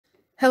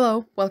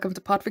Hello, welcome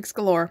to Podfic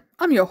Galore.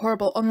 I'm your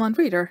horrible online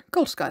reader,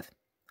 Goldscythe.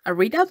 I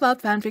read out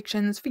loud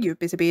fanfictions for you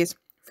busy bees,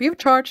 free of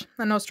charge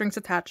and no strings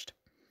attached.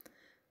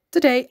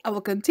 Today, I will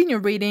continue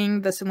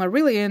reading the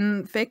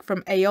Silmarillion fic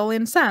from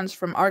Aeolian Sands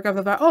from Archive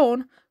of Our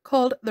Own,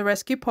 called The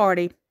Rescue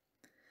Party.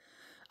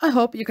 I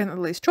hope you can at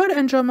least try to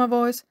enjoy my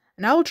voice,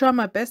 and I will try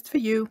my best for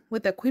you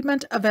with the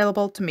equipment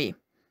available to me.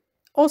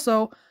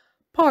 Also,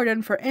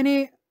 pardon for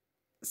any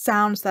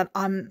sounds that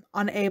I'm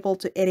unable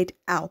to edit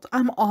out.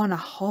 I'm on a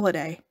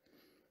holiday.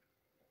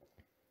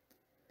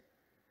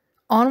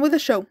 On with the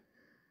show.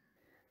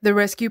 The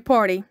Rescue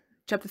Party,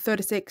 Chapter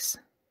 36,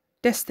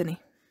 Destiny.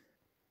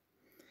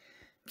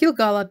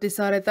 Gil-galad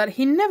decided that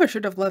he never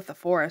should have left the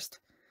forest.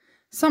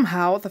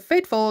 Somehow, the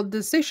fateful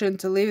decision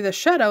to leave the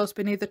shadows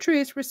beneath the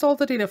trees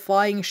resulted in a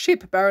flying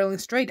ship barreling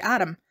straight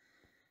at him.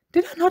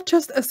 Did I not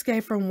just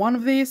escape from one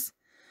of these?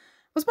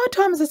 Was my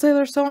time as a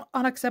sailor so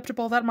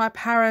unacceptable that my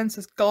parents,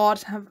 as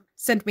gods, have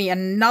sent me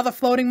another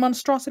floating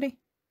monstrosity?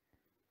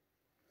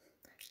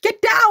 "Get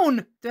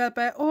down!"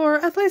 Delpe, or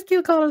at least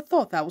Gil-galad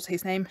thought that was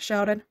his name,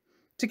 shouted.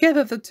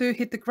 Together the two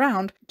hit the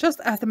ground, just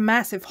as the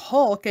massive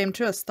hull came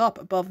to a stop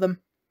above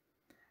them.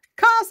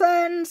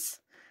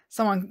 "Cousins!"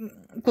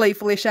 someone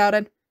gleefully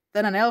shouted.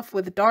 Then an elf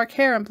with dark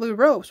hair and blue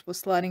robes was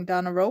sliding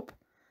down a rope.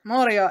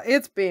 "Moria,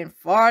 it's been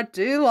far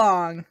too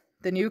long."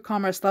 The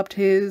newcomer slapped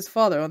his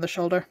father on the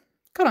shoulder.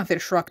 Caranthir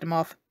shrugged him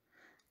off.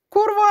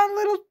 "Kurvan,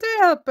 little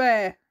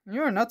Delpe!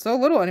 You're not so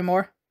little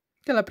anymore."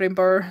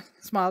 Celebrimbor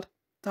smiled.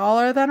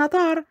 "Taller than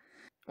Atar."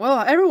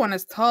 "Well, everyone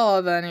is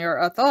taller than your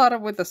Atar,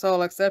 with the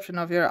sole exception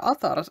of your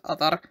Atar's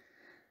Atar."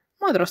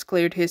 Madros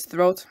cleared his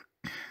throat.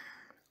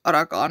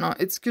 "Aragano,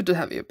 it's good to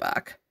have you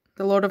back,"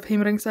 the Lord of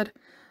Himring said.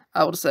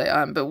 "I would say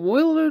I'm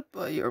bewildered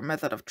by your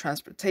method of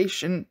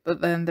transportation,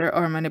 but then there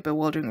are many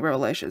bewildering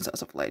revelations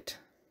as of late."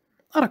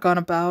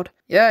 Aragano bowed.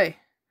 "Yay.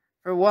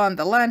 For one,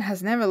 the land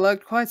has never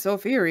looked quite so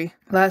fiery.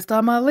 Last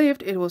time I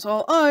lived, it was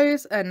all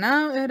ice, and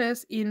now it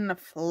is in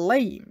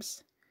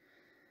flames."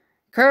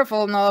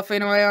 "Careful,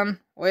 Nalafinwayan.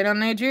 We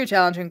don't need you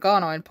challenging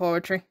Gano in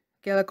poetry,"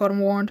 Galagon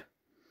warned.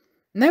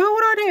 "Never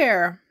would I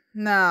dare.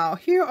 Now,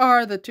 here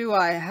are the two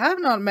I have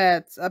not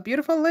met, a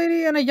beautiful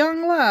lady and a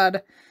young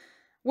lad.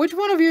 Which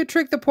one of you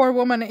tricked the poor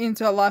woman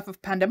into a life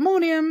of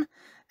pandemonium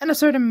and a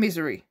certain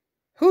misery?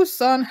 Whose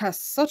son has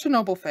such a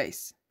noble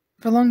face?"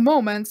 For long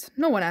moments,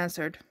 no one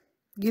answered.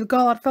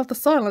 Gil-galad felt the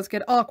silence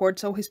get awkward,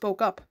 so he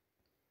spoke up.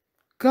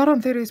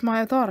 "Caranthir is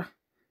my Atar,"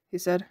 he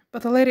said,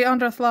 "but the Lady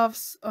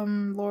Andrathlaf's,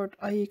 Lord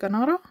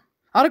Aiganara?"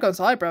 Argon's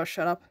eyebrows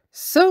shut up.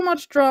 "So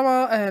much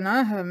drama, and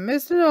I have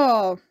missed it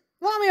all.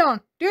 Lamion,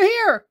 do you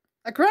hear?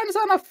 A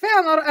grandson of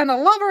Fëanor and a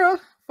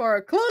lover for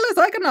a clueless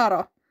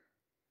Aiganara."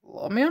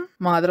 "Lamion?"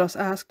 Madros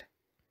asked.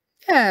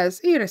 "Yes,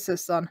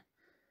 Iris' son."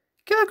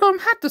 Gilgorm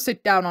had to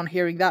sit down on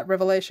hearing that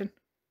revelation.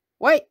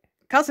 "Wait,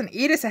 cousin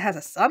Iris has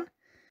a son?"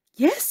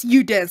 "Yes,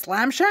 you dense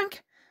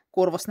lambshank,"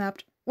 Corvo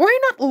snapped. "Were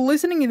you not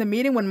listening in the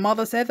meeting when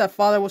Mother said that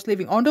father was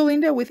leaving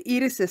Ondolinde with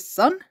Iris'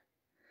 son?"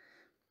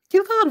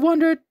 Gil-galad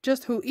wondered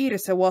just who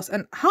Iris was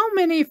and how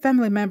many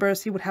family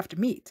members he would have to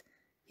meet.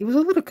 He was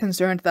a little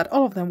concerned that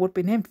all of them would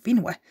be named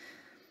Finwë.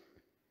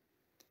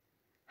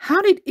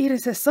 "How did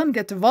Iris' son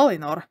get to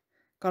Valinor?"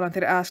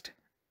 Caranthir asked.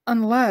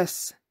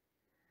 "Unless..."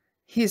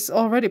 His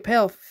already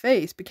pale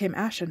face became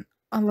ashen.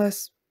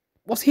 "Unless...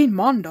 was he in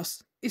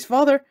Mondos? His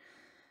father..."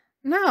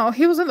 "No,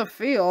 he was in the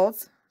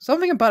fields.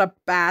 Something about a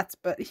bat,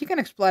 but he can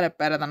explain it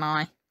better than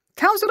I."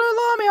 "Counselor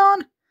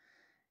Lamion!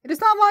 It is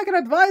not like an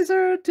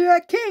advisor to a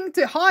king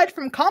to hide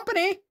from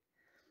company."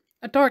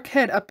 A dark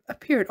head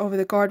appeared over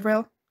the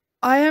guardrail.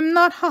 "I am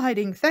not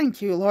hiding, thank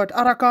you, Lord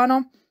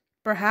Aragano.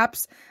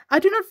 Perhaps I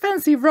do not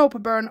fancy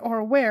rope burn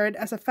or wear it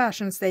as a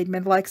fashion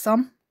statement like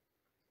some."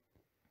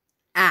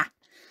 "Ah,"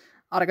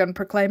 Aragon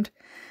proclaimed.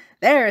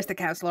 "There's the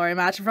counselor I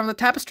imagine from the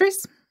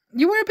tapestries.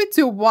 You were a bit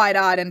too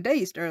wide-eyed and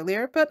dazed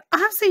earlier, but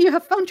I see you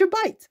have found your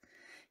bite.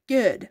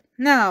 Good.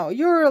 Now,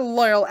 your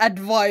loyal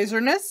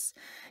advisorness.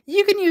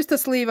 You can use the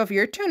sleeve of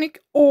your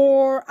tunic,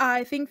 or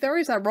I think there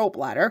is a rope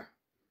ladder.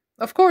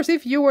 Of course,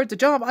 if you were to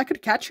jump, I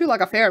could catch you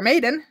like a fair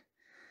maiden."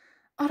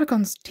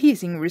 Aragon's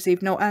teasing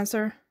received no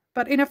answer,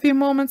 but in a few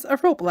moments a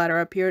rope ladder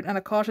appeared and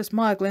a cautious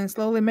Maeglin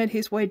slowly made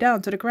his way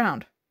down to the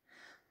ground.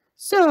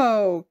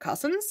 "So,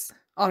 cousins,"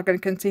 Aragon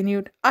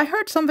continued, "I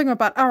heard something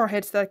about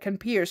arrowheads that can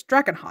pierce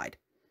dragonhide."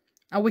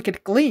 A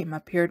wicked gleam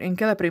appeared in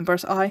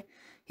Celebrimbor's eye.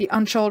 He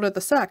unshouldered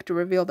the sack to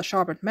reveal the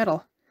sharpened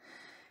metal.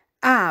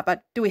 "Ah,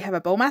 but do we have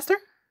a bowmaster?"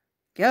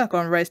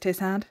 Gilgorm raised his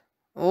hand.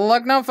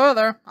 "Look no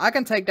further. I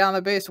can take down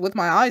the beast with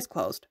my eyes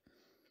closed."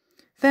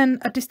 Then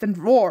a distant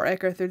roar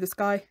echoed through the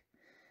sky.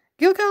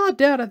 Gil-galad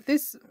doubted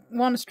this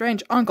one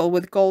strange uncle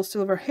with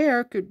gold-silver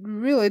hair could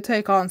really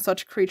take on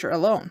such a creature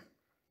alone.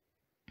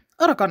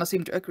 Aragano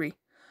seemed to agree.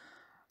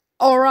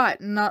 "All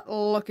right, not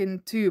looking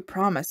too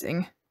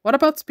promising. What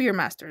about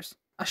spearmasters?"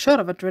 A shot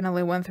of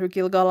adrenaline went through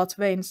Gil-galad's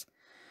veins.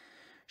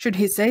 Should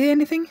he say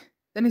anything?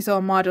 Then he saw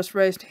Madros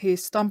raised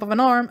his stump of an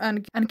arm,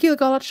 and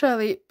Gil-galad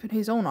shyly put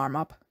his own arm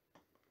up.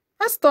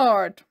 "A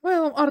start!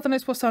 Well,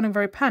 Artemis was sounding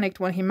very panicked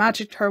when he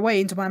magicked her way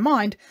into my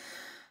mind.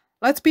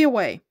 Let's be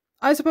away.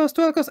 I suppose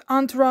Tuoko's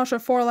entourage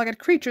of four-legged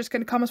creatures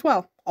can come as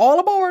well. All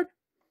aboard!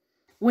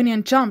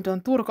 Winian jumped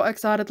on Turko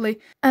excitedly,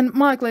 and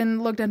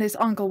Maiklin looked at his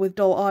uncle with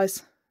dull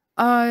eyes.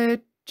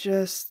 Kilgard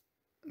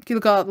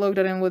looked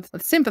at him with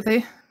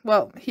sympathy.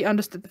 Well, he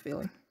understood the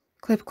feeling.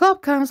 Clip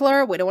clop,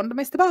 counselor, we don't want to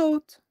miss the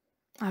boat.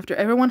 After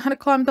everyone had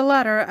climbed the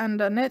ladder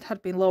and a net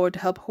had been lowered to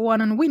help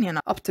Juan and Winian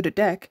up to the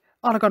deck,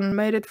 Argon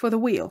made it for the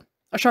wheel.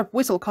 A sharp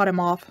whistle cut him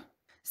off.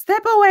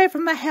 Step away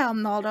from the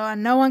helm, Naldo,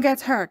 and no one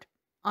gets hurt,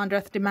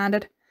 Andreth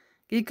demanded.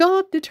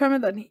 Gilgalad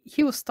determined that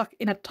he was stuck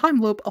in a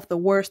time loop of the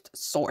worst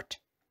sort.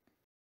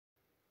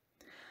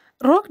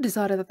 Rock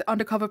decided that the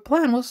undercover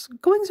plan was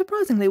going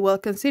surprisingly well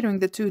considering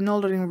the two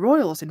Noldorin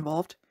royals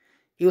involved.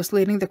 He was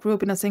leading the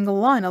group in a single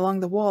line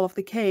along the wall of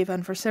the cave,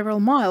 and for several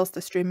miles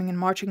the streaming and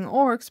marching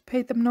orcs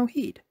paid them no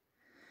heed.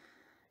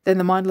 Then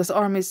the mindless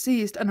army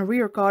ceased, and a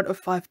rear guard of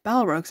 5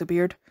 Balrogs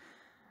appeared,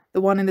 the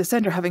one in the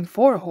center having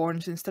 4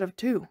 horns instead of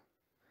 2.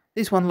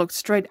 This one looked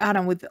straight at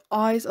him with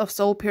eyes of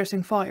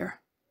soul-piercing fire.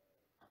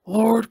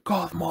 Lord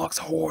Gothmog's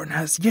horn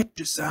has yet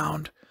to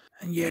sound,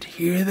 and yet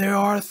here there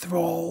are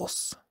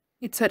thralls,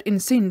 it said in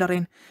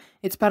Sindarin,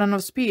 its pattern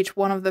of speech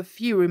one of the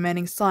few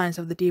remaining signs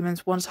of the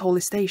demon's once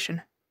holy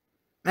station.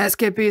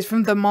 Escapees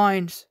from the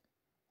mines,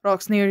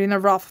 Rock sneered in a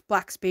rough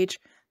black speech,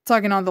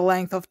 tugging on the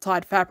length of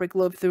tight fabric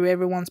loop through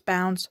everyone's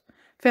bounds.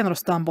 Fenrir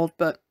stumbled,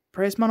 but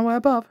Praise Manway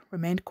above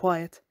remained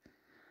quiet.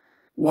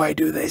 Why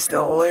do they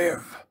still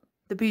live?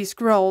 The beast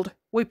growled,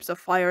 whips of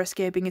fire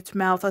escaping its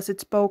mouth as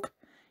it spoke.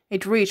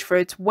 It reached for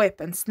its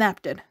whip and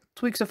snapped it,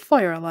 twigs of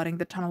fire lighting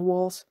the tunnel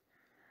walls.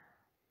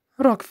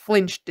 Rock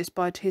flinched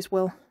despite his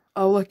will.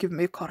 Allah give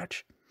me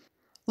courage.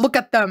 Look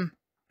at them,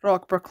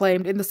 Rock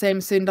proclaimed in the same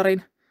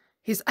Sindarin.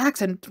 His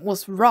accent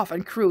was rough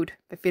and crude,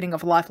 befitting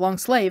of a lifelong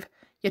slave,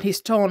 yet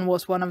his tone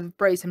was one of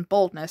brazen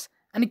boldness,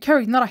 and he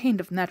carried not a hint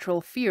of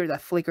natural fear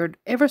that flickered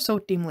ever so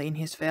dimly in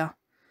his fare.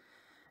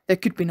 There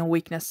could be no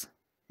weakness,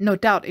 no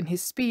doubt in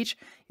his speech,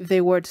 if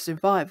they were to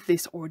survive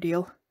this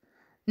ordeal.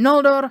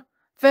 Noldor,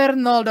 fair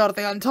Noldor,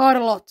 the entire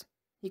lot,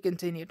 he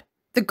continued.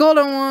 The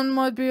golden one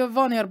might be a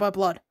Vanir by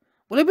blood.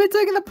 Will he be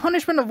taking the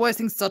punishment of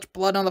wasting such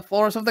blood on the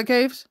floors of the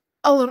caves?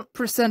 I'll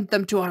present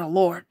them to our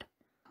lord.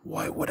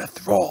 Why would a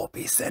thrall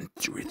be sent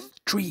to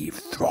retrieve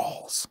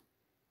thralls?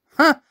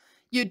 Huh!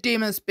 You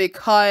demons speak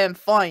high and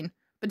fine,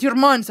 but your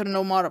minds are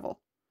no marvel.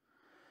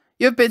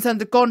 You've been sent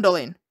to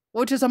Gondolin,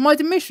 which is a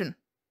mighty mission.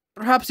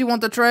 Perhaps you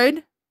want to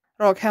trade?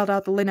 Rock held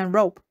out the linen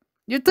rope.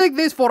 You take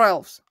these 4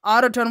 elves.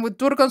 I return with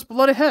Durkan's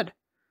bloody head.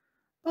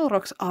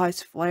 Balrog's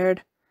eyes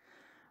flared.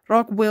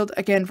 Rock willed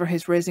again for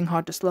his racing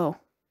heart to slow.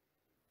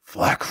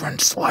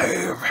 Flagrant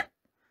slave!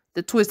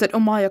 The twisted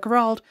Omaya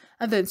growled,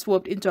 and then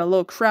swooped into a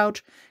low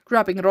crouch,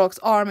 grabbing Rock's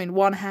arm in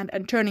one hand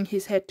and turning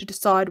his head to the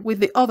side with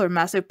the other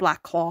massive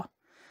black claw.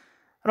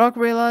 Rock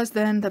realized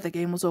then that the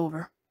game was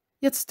over.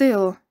 Yet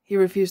still, he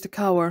refused to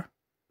cower,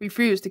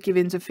 refused to give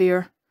in to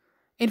fear.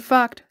 In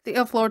fact, the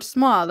elf lord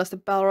smiled as the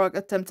Balrog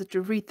attempted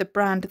to wreath the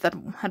brand that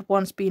had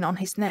once been on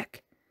his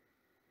neck.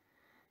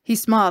 He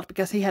smiled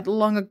because he had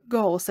long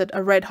ago set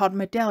a red-hot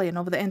medallion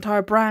over the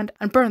entire brand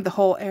and burned the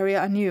whole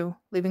area anew,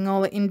 leaving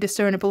only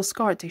indiscernible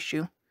scar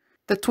tissue.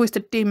 The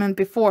twisted demon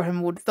before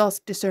him would thus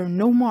discern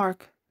no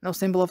mark, no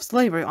symbol of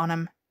slavery on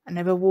him, and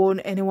never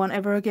wound anyone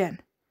ever again.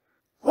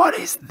 What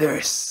is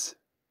this?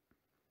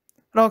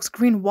 Rock's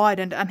grin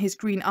widened and his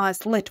green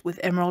eyes lit with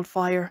emerald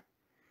fire.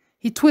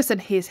 He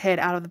twisted his head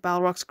out of the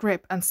Balrog's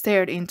grip and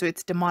stared into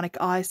its demonic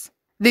eyes.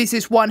 This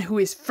is one who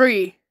is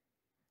free!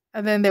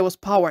 And then there was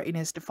power in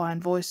his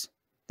defiant voice.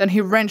 Then he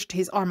wrenched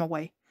his arm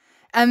away.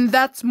 And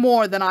that's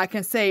more than I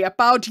can say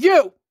about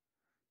you!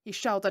 He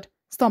shouted,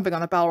 stomping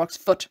on the Balrog's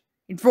foot.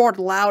 It roared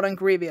loud and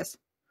grievous.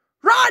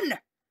 Run!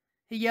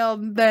 He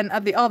yelled then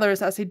at the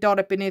others as he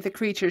darted beneath the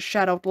creature's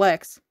shadowed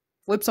legs.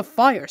 Whips of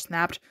fire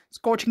snapped,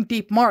 scorching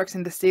deep marks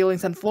in the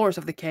ceilings and floors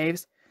of the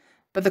caves.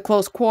 But the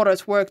close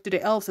quarters worked to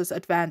the elves'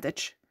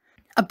 advantage.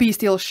 A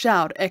bestial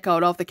shout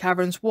echoed off the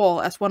cavern's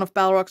wall as one of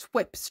Balrog's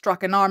whips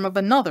struck an arm of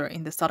another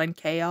in the sudden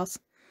chaos.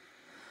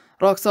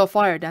 Rock saw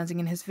fire dancing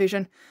in his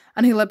vision,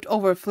 and he leapt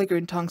over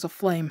flickering tongues of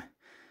flame.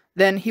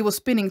 Then he was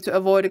spinning to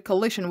avoid a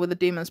collision with the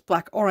demon's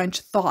black-orange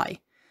thigh.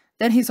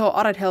 Then he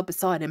saw Aredhel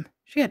beside him.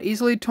 She had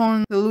easily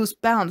torn the loose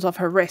bounds off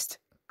her wrist.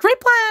 Great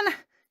plan!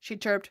 She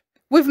chirped.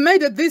 We've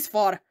made it this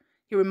far,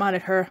 he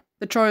reminded her,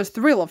 the joyous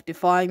thrill of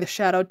defying the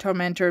shadow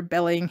tormentor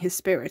bellying his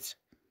spirits.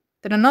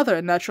 Then another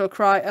unnatural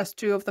cry as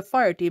 2 of the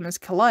fire demons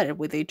collided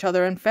with each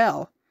other and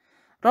fell.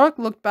 Rock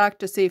looked back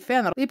to see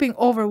Fëanor leaping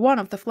over one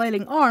of the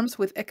flailing arms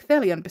with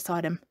Ecthelion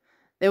beside him.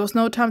 There was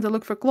no time to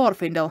look for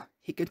Glorfindel.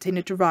 He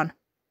continued to run.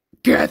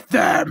 Get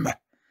them!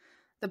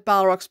 The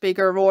Balrog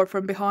speaker roared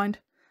from behind.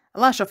 A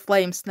lash of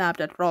flame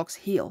snapped at Rock's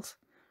heels.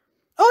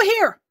 Oh,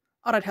 here!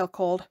 Aredhel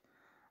called.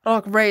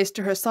 Rock raced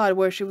to her side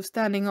where she was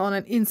standing on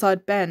an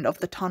inside bend of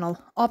the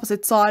tunnel,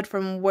 opposite side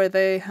from where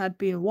they had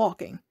been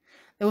walking.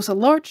 There was a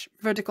large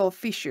vertical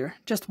fissure,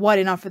 just wide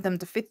enough for them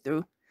to fit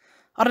through.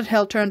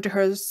 Aredhel turned to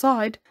her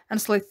side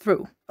and slid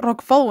through,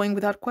 Rock following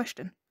without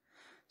question.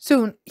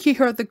 Soon he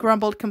heard the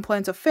grumbled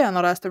complaints of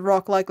Fëanor as the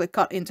rock likely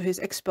cut into his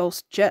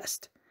exposed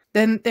chest.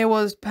 Then there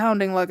was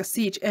pounding like a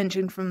siege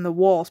engine from the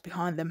walls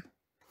behind them.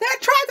 "They're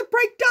trying to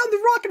break down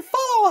the rock and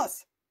follow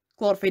us!"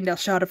 Glorfindel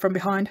shouted from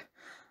behind.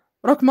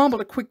 Rock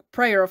mumbled a quick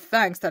prayer of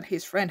thanks that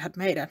his friend had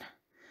made it.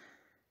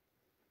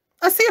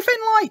 "I see a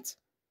faint light!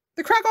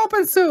 The crack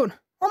opens soon!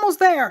 Almost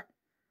there!"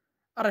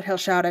 Aradhel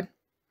shouted.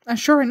 And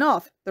sure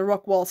enough, the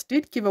rock walls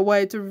did give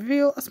away to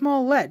reveal a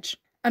small ledge,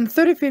 and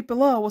 30 feet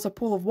below was a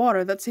pool of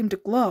water that seemed to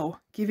glow,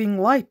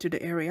 giving light to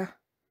the area.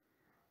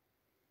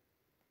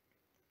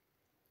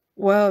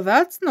 Well,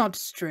 that's not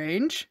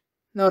strange,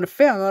 noted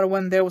Fëanor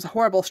when there was a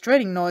horrible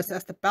straining noise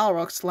as the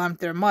Balrogs slammed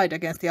their might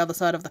against the other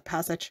side of the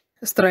passage.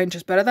 Strange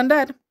is better than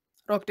dead,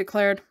 Rock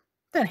declared.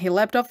 Then he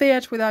leapt off the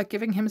edge without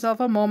giving himself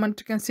a moment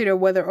to consider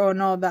whether or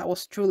not that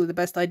was truly the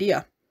best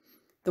idea.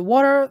 The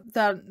water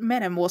that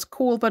met him was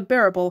cool but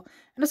bearable,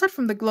 and aside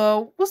from the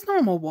glow, was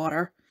normal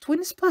water.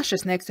 Twin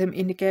splashes next to him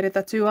indicated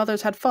that 2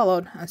 others had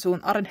followed, and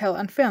soon Arenhel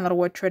and Fëanor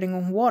were treading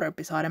on water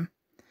beside him.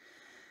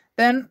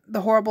 Then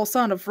the horrible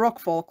sound of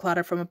rockfall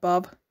clattered from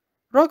above.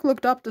 Rock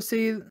looked up to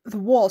see the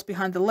walls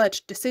behind the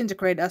ledge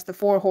disintegrate as the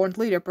 4-horned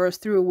leader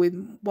burst through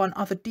with one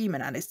other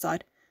demon at his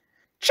side.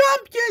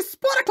 "Jump, you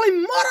spotically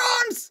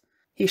morons!"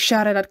 he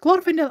shouted at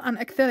Glorfindel and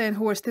Ecthelion,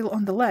 who were still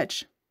on the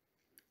ledge.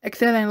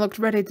 Ecthelion looked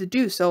ready to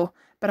do so,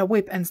 but a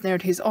whip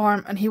ensnared his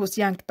arm and he was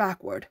yanked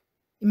backward.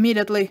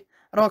 Immediately,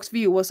 Rock's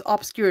view was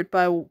obscured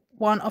by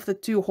one of the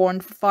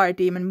 2-horned fire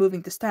demon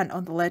moving to stand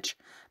on the ledge,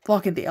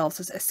 blocking the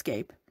elves'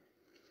 escape.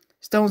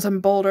 Stones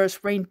and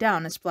boulders rained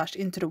down and splashed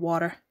into the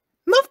water.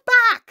 "Move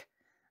back!"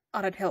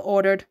 Aradhel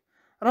ordered.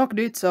 Rock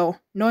did so,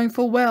 knowing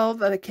full well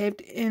that a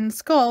caved-in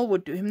skull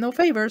would do him no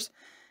favors,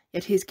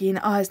 yet his keen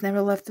eyes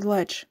never left the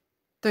ledge.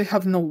 They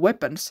have no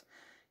weapons,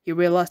 he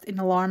realized in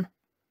alarm.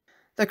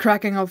 The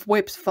cracking of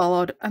whips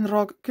followed, and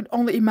Rock could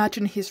only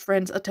imagine his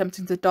friends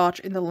attempting to dodge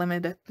in the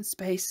limited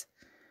space.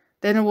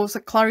 Then there was a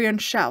clarion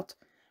shout,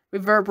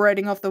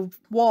 reverberating off the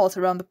walls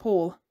around the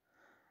pool.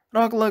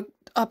 Rock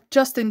looked up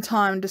just in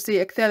time to see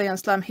Ecthelion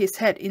slam his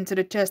head into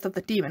the chest of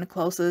the demon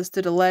closest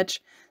to the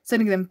ledge,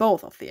 sending them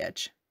both off the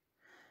edge.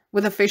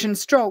 With efficient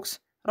strokes,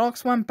 Rock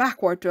swam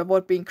backward to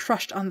avoid being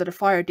crushed under the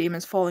fire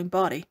demon's falling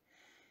body.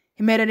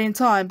 He made it in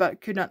time,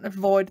 but could not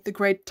avoid the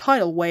great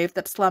tidal wave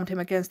that slammed him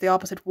against the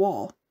opposite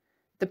wall.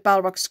 The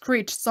Balrog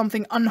screeched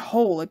something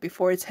unholy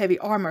before its heavy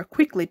armor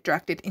quickly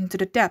dragged it into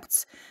the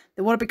depths,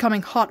 the water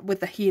becoming hot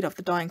with the heat of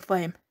the dying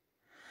flame.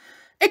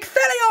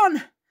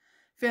 "Ecthelion!"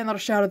 Fëanor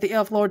shouted the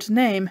Elf Lord's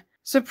name,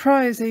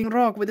 surprising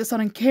Rock with a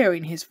sudden care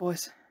in his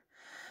voice.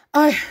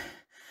 I'm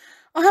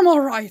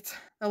all right,"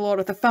 the Lord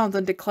of the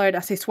Fountain declared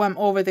as he swam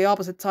over the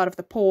opposite side of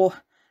the pool,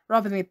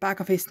 rubbing the back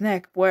of his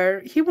neck, where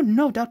he would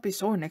no doubt be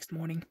sore next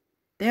morning.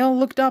 They all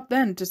looked up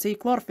then to see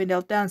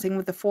Glorfindel dancing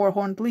with the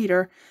 4-horned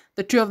leader,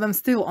 the 2 of them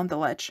still on the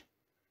ledge.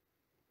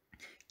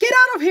 "Get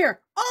out of here,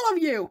 all of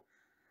you!"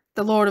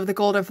 the Lord of the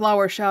Golden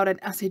Flower shouted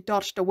as he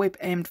dodged a whip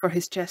aimed for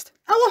his chest.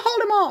 "I will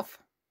hold him off!"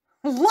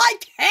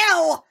 "Like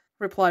hell!"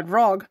 replied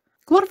Rog.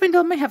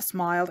 Glorfindel may have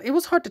smiled. It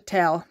was hard to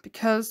tell,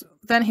 because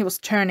then he was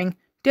turning,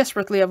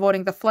 desperately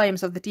avoiding the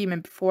flames of the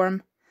demon before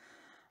him.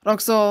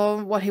 Rog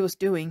saw what he was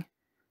doing.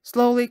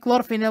 Slowly,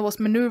 Glorfindel was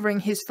maneuvering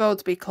his foe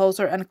to be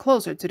closer and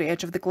closer to the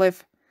edge of the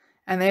cliff,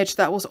 an edge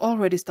that was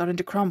already starting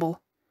to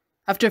crumble.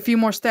 After a few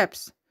more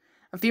steps,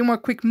 a few more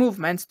quick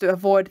movements to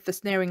avoid the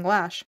snaring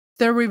lash,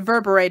 the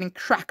reverberating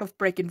crack of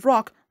breaking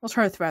rock was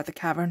heard throughout the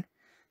cavern.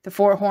 The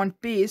 4-horned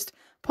beast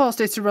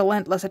paused its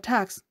relentless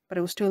attacks, but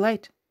it was too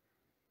late.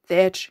 The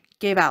edge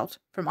gave out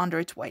from under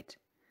its weight.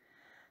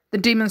 The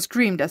demon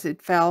screamed as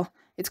it fell.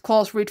 Its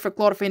claws reached for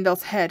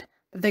Glorfindel's head,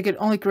 but they could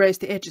only graze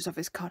the edges of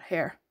his cut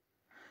hair.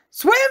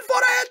 "Swim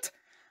for it!"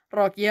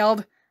 Rock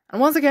yelled, and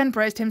once again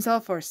braced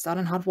himself for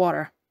sudden hot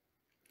water.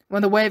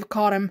 When the wave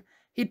caught him,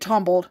 he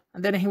tumbled,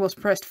 and then he was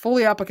pressed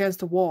fully up against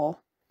the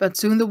wall. But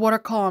soon the water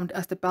calmed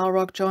as the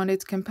Balrog joined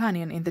its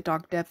companion in the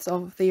dark depths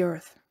of the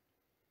earth.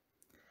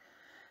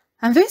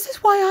 "And this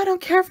is why I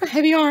don't care for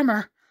heavy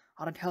armor,"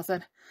 Arenhel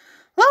said.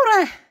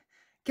 "Laura,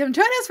 come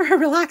join us for a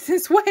relaxing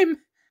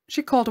swim."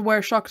 She called to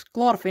where shocked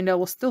Glorfindel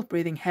was still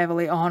breathing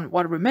heavily on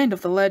what remained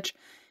of the ledge,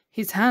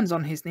 his hands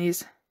on his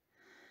knees.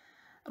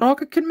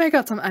 Rock could make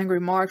out some angry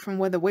marks from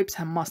where the whips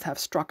must have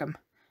struck him.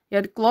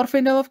 Yet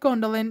Glorfindel of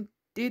Gondolin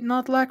did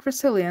not lack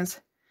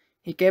resilience.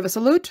 He gave a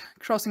salute,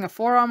 crossing a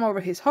forearm over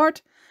his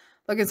heart,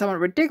 looking somewhat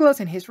ridiculous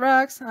in his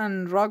rags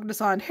and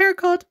Rog-designed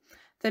haircut.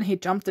 Then he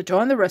jumped to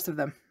join the rest of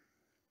them.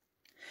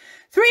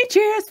 "3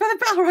 cheers for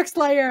the Balrog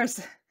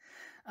Slayers!"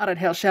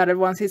 Arenhel shouted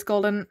once his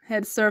golden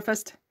head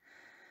surfaced.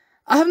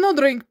 "I have no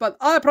drink, but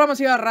I promise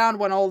you a round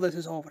when all this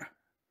is over."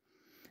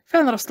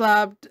 Fëanor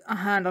slapped a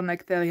hand on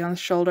Ecthelion's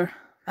shoulder.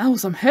 "That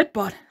was some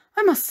headbutt.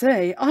 I must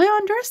say, I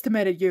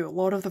underestimated you,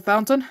 Lord of the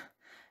Fountain.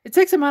 It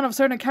takes a man of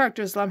certain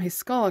character to slam his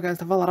skull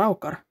against a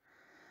Valaraukar."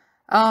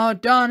 "Oh,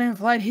 don't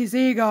inflate his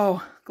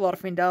ego,"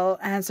 Glorfindel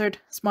answered,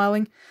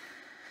 smiling.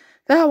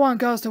 "That one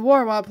goes to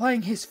war while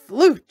playing his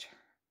flute,"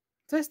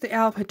 says the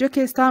elf who took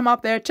his time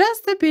up there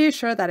just to be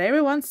sure that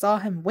everyone saw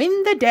him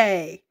win the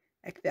day,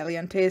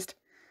 Ecthelion teased.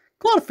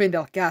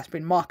 Glorfindel gasped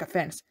in mock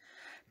offense.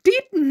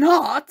 Did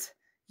not?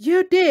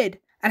 You did,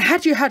 and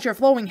had you had your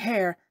flowing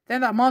hair,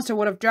 then that monster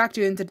would have dragged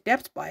you into the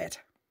depths by it.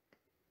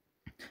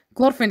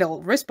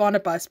 Glorfindel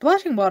responded by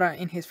splashing water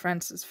in his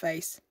friend's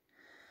face.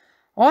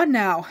 What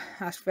now?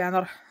 Asked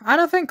Fëanor. I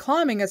don't think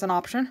climbing is an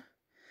option.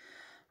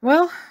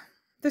 Well,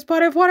 this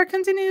body of water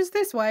continues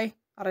this way,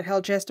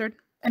 Adel gestured.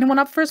 Anyone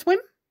up for a swim?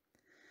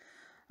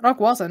 Rock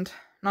wasn't.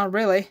 Not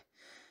really.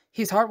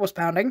 His heart was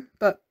pounding,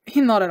 but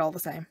he nodded all the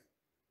same.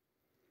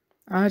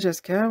 I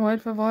just can't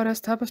wait for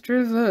Vida's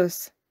tapestry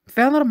verse.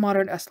 Fëanor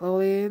muttered as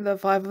slowly the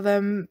five of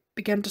them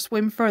began to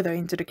swim further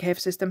into the cave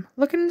system,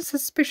 looking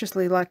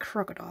suspiciously like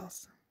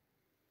crocodiles.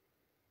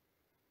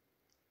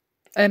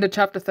 End of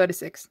chapter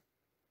 36.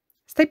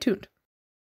 Stay tuned.